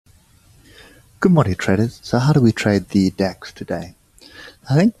Good morning, traders. So how do we trade the DAX today?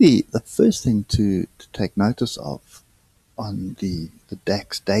 I think the first thing to take notice of on the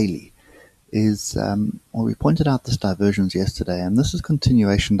DAX daily is, well, we pointed out this divergence yesterday, and this is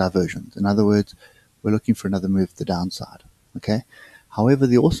continuation divergence. In other words, we're looking for another move to the downside. Okay. However,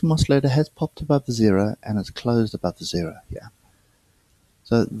 the awesome oscillator has popped above the zero and it's closed above the zero here.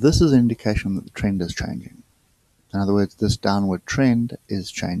 So this is an indication that the trend is changing. In other words, this downward trend is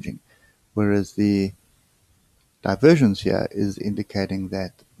changing, whereas the divergence here is indicating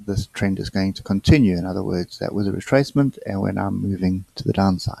that this trend is going to continue. In other words, that was a retracement and we're now moving to the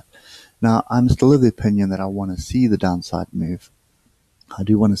downside. Now, I'm still of the opinion that I want to see the downside move. I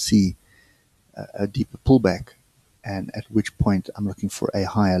do want to see a deeper pullback, and at which point I'm looking for a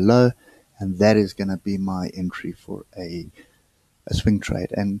higher low, and that is going to be my entry for a swing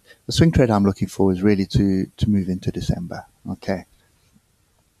trade. And the swing trade I'm looking for is really to move into December. Okay.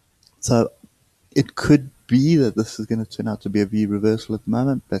 So it could be that this is going to turn out to be a V reversal at the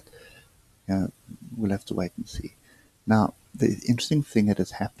moment, but we'll have to wait and see. Now, the interesting thing that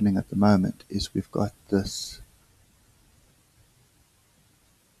is happening at the moment is we've got this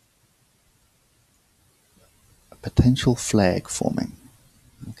potential flag forming.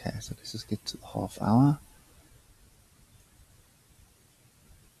 Okay, so let's just get to the half hour.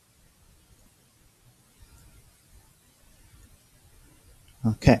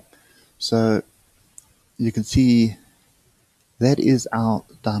 Okay, so you can see that is our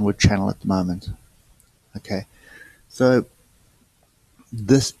downward channel at the moment. Okay, so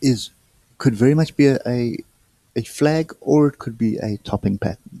this could very much be a flag, or it could be a topping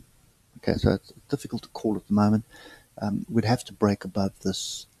pattern. Okay, so it's difficult to call at the moment. We'd have to break above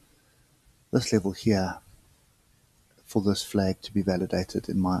this level here for this flag to be validated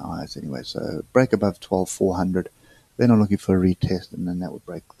in my eyes anyway. So break above 12,400, then I'm looking for a retest, and then that would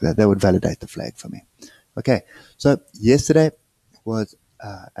that would validate the flag for me. Okay, so yesterday was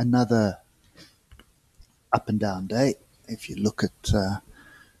another up and down day. If you look at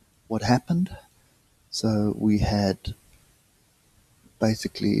what happened, so we had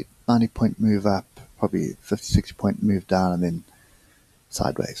basically 90-point move up, probably 50-60-point move down, and then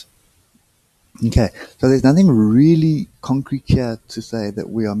sideways. Okay, so there's nothing really concrete here to say that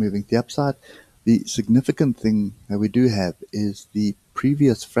we are moving to the upside. The significant thing that we do have is the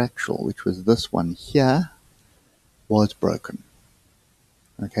previous fractal, which was this one here, was broken.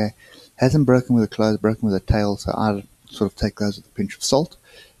 Okay, hasn't broken with a close, broken with a tail, so I sort of take those with a pinch of salt,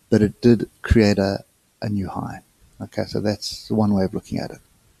 but it did create a new high. Okay, so that's one way of looking at it.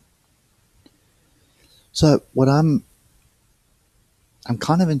 So what I'm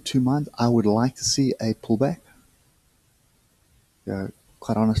kind of in two minds. I would like to see a pullback.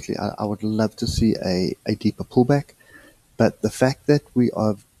 Quite honestly, I would love to see a deeper pullback. But the fact that we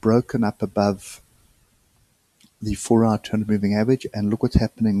have broken up above the 4-hour 200 moving average, and look what's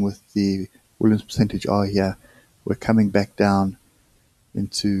happening with the Williams percentage R here. We're coming back down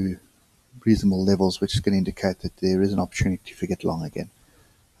into reasonable levels, which is going to indicate that there is an opportunity to get long again.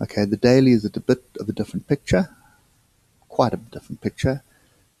 Okay, the daily is a bit of a different picture, quite a different picture,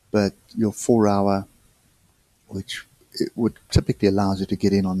 but your 4-hour, which it would typically allows you to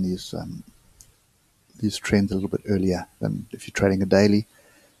get in on these trends a little bit earlier than if you're trading a daily.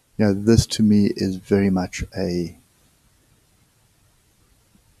 This to me is very much a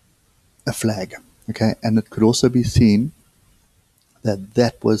flag. Okay, and it could also be seen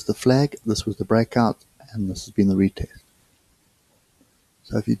that was the flag, this was the breakout, and this has been the retest.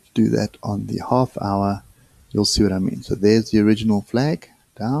 So if you do that on the half hour, you'll see what I mean. So there's the original flag,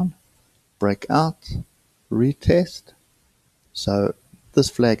 down, breakout, retest. So this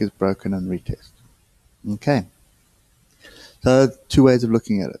flag is broken and retest. Okay. So two ways of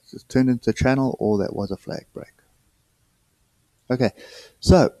looking at it. It's turned into a channel, or that was a flag break. Okay.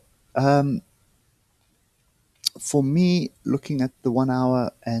 So for me, looking at the 1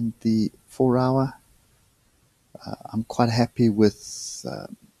 hour and the 4 hour, I'm quite happy with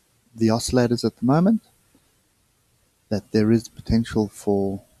the oscillators at the moment, that there is potential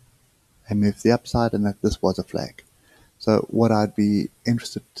for a move to the upside, and that this was a flag. So what I'd be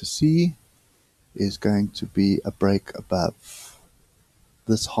interested to see is going to be a break above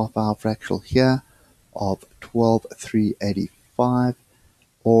this half-hour fractal here of 12,385,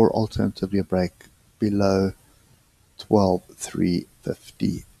 or alternatively a break below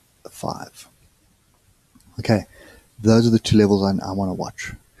 12,355. Okay, those are the two levels I want to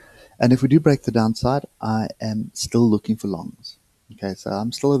watch. And if we do break the downside, I am still looking for longs. Okay, so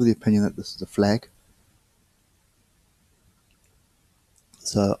I'm still of the opinion that this is a flag.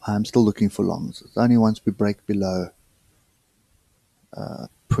 So I'm still looking for longs. It's only once we break below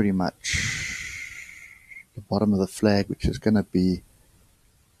pretty much bottom of the flag, which is going to be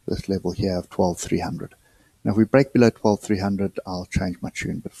this level here of 12,300. Now, if we break below 12,300, I'll change my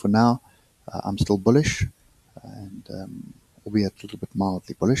tune. But for now, I'm still bullish, and albeit a little bit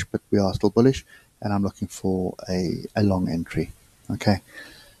mildly bullish, but we are still bullish, and I'm looking for a long entry. Okay,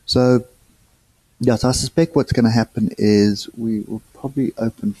 so yeah, so I suspect what's going to happen is we will probably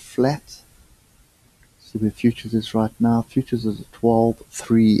open flat. See where futures is right now. Futures is at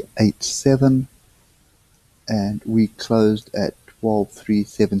 12,387, and we closed at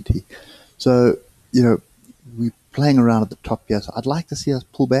 12,370. So, we're playing around at the top here. So I'd like to see us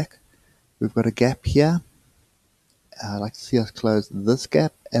pull back. We've got a gap here. I'd like to see us close this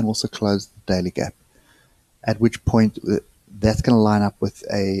gap and also close the daily gap. At which point that's going to line up with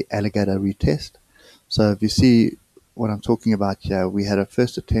a alligator retest. So if you see what I'm talking about here, we had a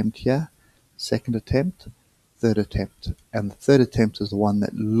first attempt here, second attempt, third attempt, and the third attempt is the one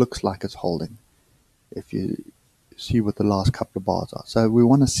that looks like it's holding. If you see what the last couple of bars are. So we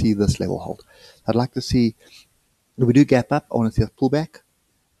want to see this level hold. I'd like to see, if we do gap up, I want to see us pull back,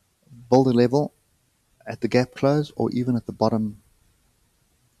 build a level at the gap close, or even at the bottom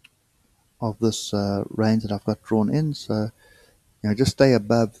of this range that I've got drawn in. So, just stay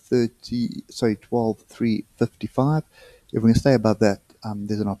above 12,355. If we can stay above that,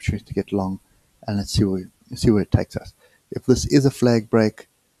 there's an opportunity to get long, and let's see where it takes us. If this is a flag break,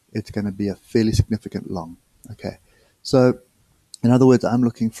 it's going to be a fairly significant long. Okay, so in other words, I'm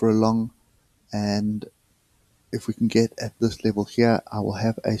looking for a long, and if we can get at this level here, I will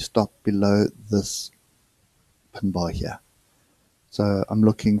have a stop below this pin bar here. So I'm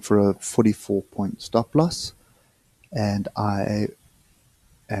looking for a 44-point stop loss, and I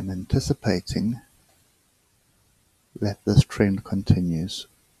am anticipating that this trend continues.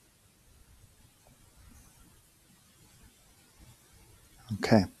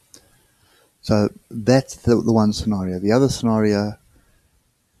 Okay, so that's the one scenario. The other scenario,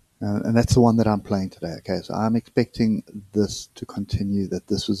 and that's the one that I'm playing today. Okay, so I'm expecting this to continue, that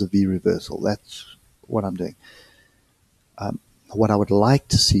this was a V reversal. That's what I'm doing. What I would like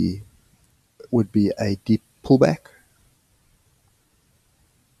to see would be a deep pullback.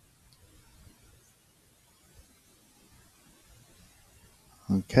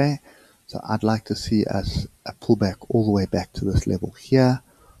 Okay, so I'd like to see us a pullback all the way back to this level here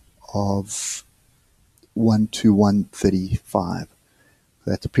of 121.35.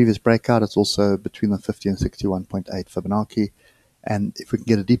 That's a previous breakout. It's also between the 50 and 61.8 Fibonacci. And if we can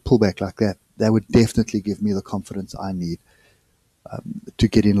get a deep pullback like that, that would definitely give me the confidence I need to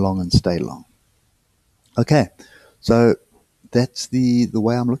get in long and stay long. Okay, so that's the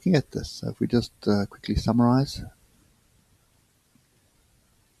way I'm looking at this. So if we just quickly summarize.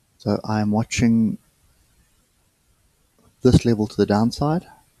 So I'm watching this level to the downside.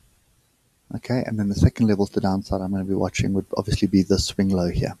 Okay, and then the second level to the downside I'm going to be watching would obviously be this swing low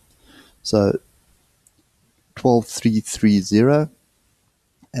here. So 12,330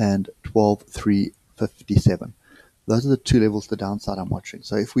 and 12,357. Those are the two levels to the downside I'm watching.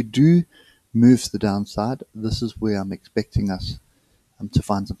 So if we do move to the downside, this is where I'm expecting us to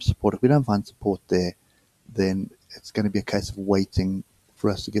find some support. If we don't find support there, then it's going to be a case of waiting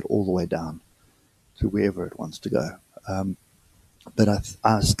for us to get all the way down to wherever it wants to go. But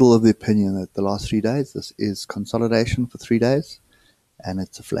I still have the opinion that the last 3 days, this is consolidation for 3 days, and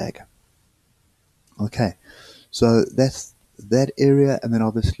it's a flag. Okay, so that's that area, and then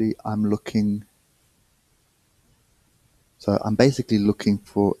obviously I'm basically looking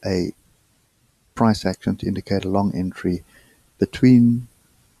for a price action to indicate a long entry between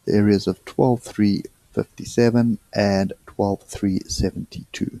the areas of 12,357 and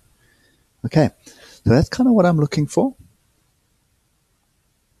 12,372. Okay, so that's kind of what I'm looking for.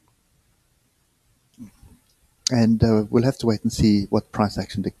 And we'll have to wait and see what price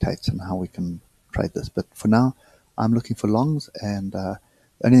action dictates and how we can trade this. But for now, I'm looking for longs, and the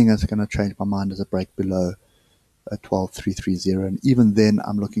only thing that's going to change my mind is a break below 12,330. And even then,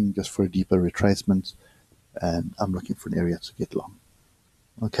 I'm looking just for a deeper retracement, and I'm looking for an area to get long.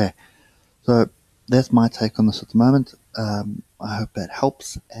 Okay, so that's my take on this at the moment. I hope that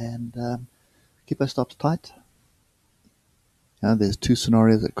helps, and keep our stops tight. There's two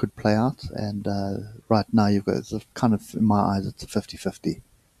scenarios that could play out, and right now you've got, it's kind of, in my eyes, it's a 50-50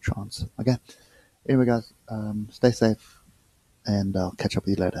 chance. Okay. Anyway, guys, stay safe, and I'll catch up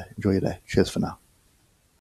with you later. Enjoy your day. Cheers for now.